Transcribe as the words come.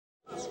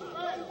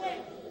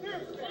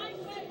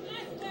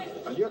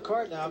On your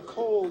card now,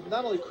 Cole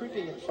not only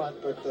creeping in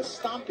front, but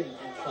stomping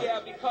in front.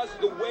 Yeah, because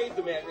of the weight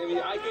demand. I mean,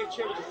 I gave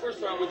Chavers the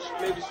first round, which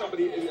maybe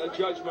a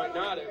judge might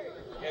not have.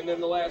 And then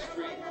the last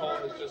three, Cole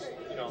has just,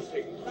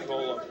 taken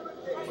control of.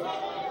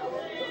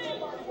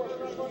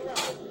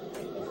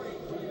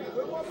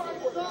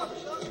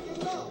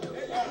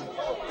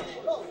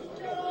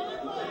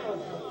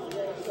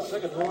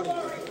 Second warning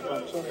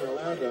from Tony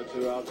Orlando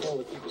to Cole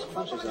to keep his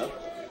punches up.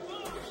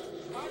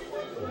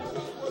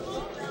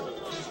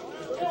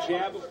 The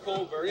jab of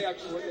Cole, very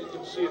excellent. You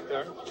can see it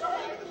there.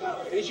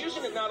 And he's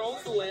using it not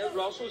only to land,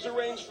 but also as a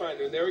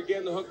rangefinder. And there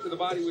again, the hook to the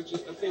body, which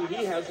is the thing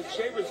he has that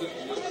Chavers has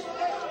used.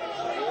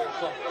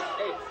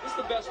 Hey, this is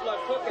the best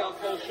left hook Al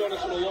Cole's shown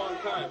us in a long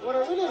time. What I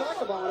really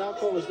like about what Al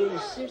Cole is doing, he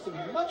seems to be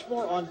much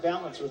more on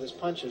balance with his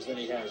punches than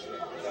he has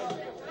been.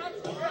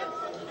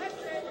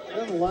 He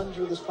doesn't lunge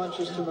with his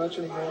punches too much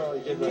anymore.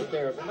 He did right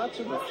there, but not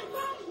too much.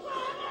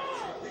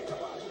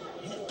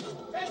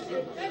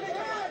 Good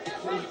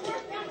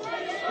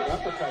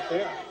uppercut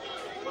there.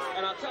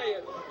 And I'll tell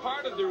you,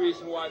 part of the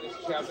reason why this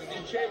is happening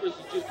is Chavers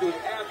is just doing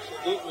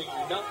absolutely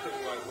nothing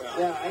right now.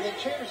 Yeah, I think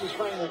Chavers is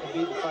fighting like a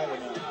beaten fighter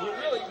now. He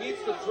really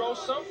needs to throw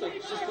something.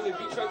 It's just in a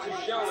defensive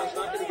shell that's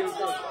not going to get it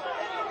done.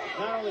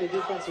 Not only a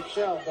defensive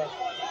shell, but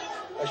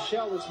a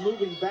shell that's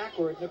moving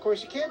backward. And, of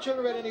course, you can't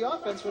generate any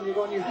offense when you're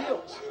on your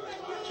heels.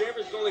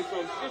 Chavers has only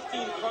thrown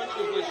 15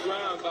 punches this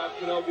round, Bob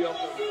Kenobi from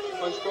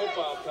Punch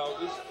Profile tells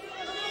us.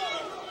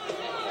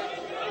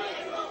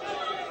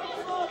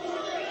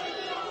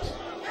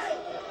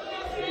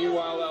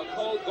 Meanwhile, Al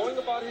Cole going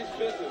about his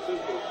business, isn't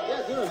he?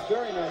 Yeah, doing a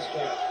very nice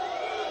job.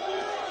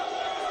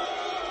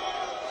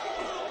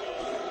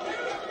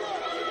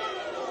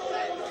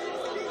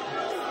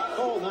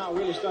 Cole now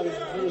really starting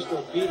to administer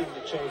a beating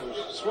to Chavers.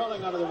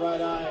 Swelling out of the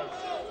right eye of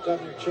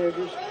Governor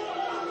Chavers.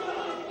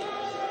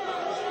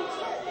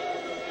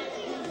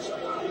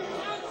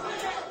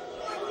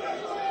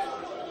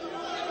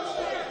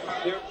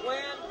 Their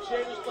plan,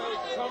 Chavers' plan, is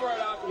to come right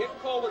out, hit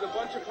Cole with a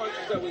bunch of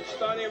punches that would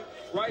stun him,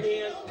 right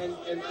hand,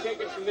 and take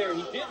it from there.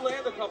 He did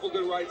land a couple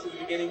good rights at the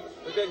beginning,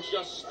 but then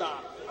just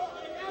stopped.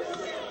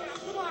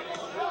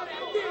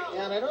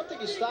 And I don't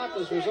think he stopped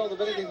as a result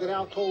of anything that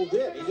Al Cole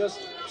did. He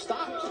just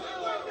stopped.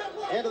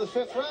 End of the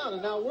fifth round,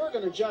 and now we're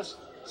going to just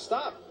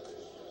stop.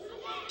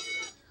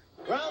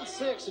 Round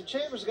 6, and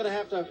Chavers is going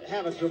to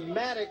have a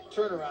dramatic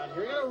turnaround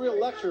here. He got a real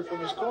lecture from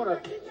his corner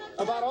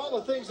about all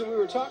the things that we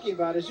were talking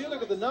about. As you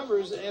look at the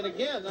numbers, and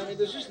again, I mean,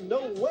 there's just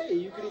no way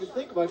you could even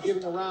think about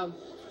giving a round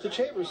to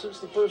Chavers since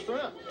the first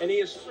round. And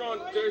he has thrown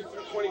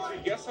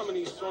 23. Guess how many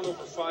he's thrown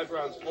over 5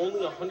 rounds?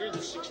 Only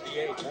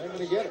 168. Not even going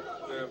to get it.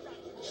 Yeah.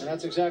 And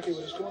that's exactly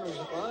what his corner was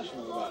admonishing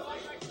him about.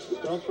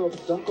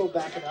 Don't go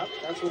backing up.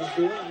 That's what he's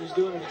doing, and he's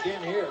doing it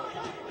again here.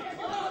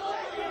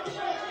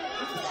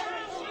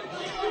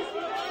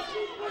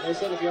 They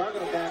said if you are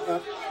going to back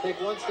up, take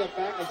one step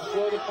back and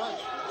throw the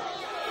punch.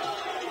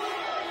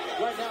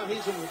 Right now,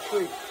 he's in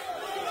retreat.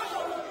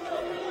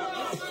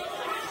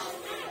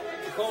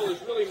 Cole is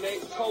really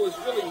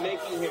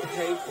making him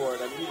pay for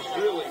it. I mean, he's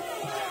really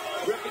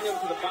ripping him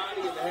to the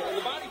body and the head. And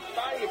the body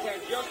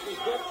attack just as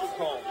good for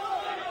Cole.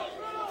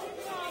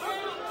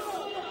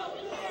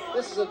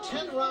 This is a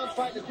 10-round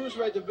fight in the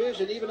cruiserweight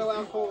division. Even though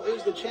Al Cole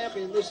is the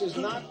champion, this is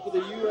not for the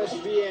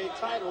USBA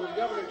title. And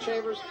Governor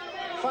Chavers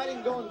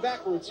fighting going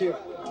backwards here.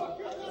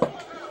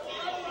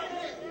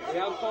 And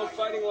Al Cole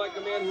fighting like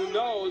a man who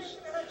knows.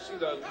 See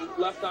the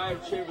left eye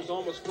of Chavers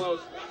almost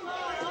closed.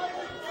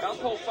 Al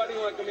Cole fighting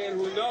like a man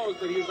who knows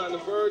that he's on the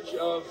verge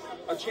of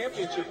a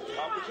championship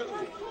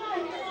opportunity.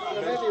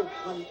 And maybe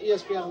when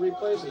ESPN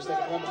replays this, they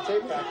can run the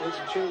tape backwards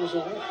and Chavers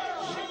will win.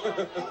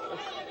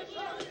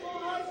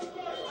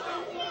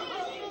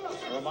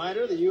 A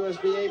reminder, the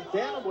USBA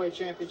Bantamweight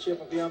Championship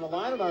will be on the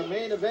line in our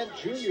main event,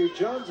 Junior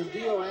Jones and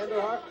Dio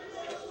Anderhart.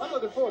 I'm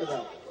looking forward to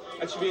that.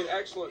 That should be an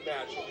excellent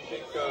match. I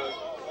think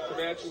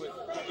Comanche with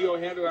Dio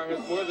Anderhart has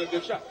more than a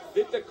good shot.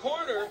 The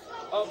corner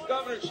of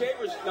Governor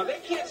Chavers, now they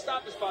can't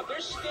stop the spot.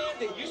 They're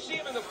standing. You see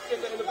him in the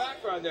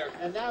background there.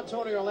 And now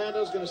Tony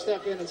Orlando's going to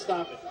step in and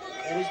stop it.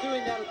 And he's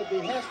doing that at the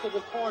behest of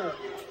the corner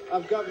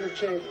of Governor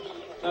Chavers.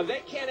 Now,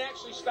 they can't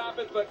actually stop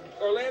it, but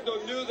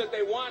Orlando knew that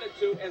they wanted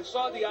to and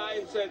saw the eye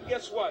and said,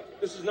 guess what?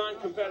 This is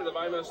non-competitive.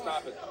 I'm going to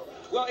stop it.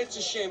 Well, it's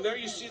a shame. There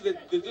you see the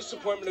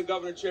disappointment of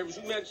Governor Chavers.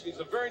 You mentioned he's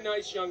a very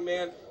nice young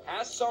man,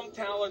 has some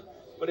talent,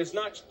 but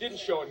didn't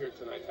show it here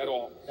tonight at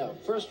all. No,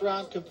 first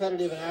round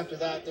competitive, and after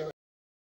that, there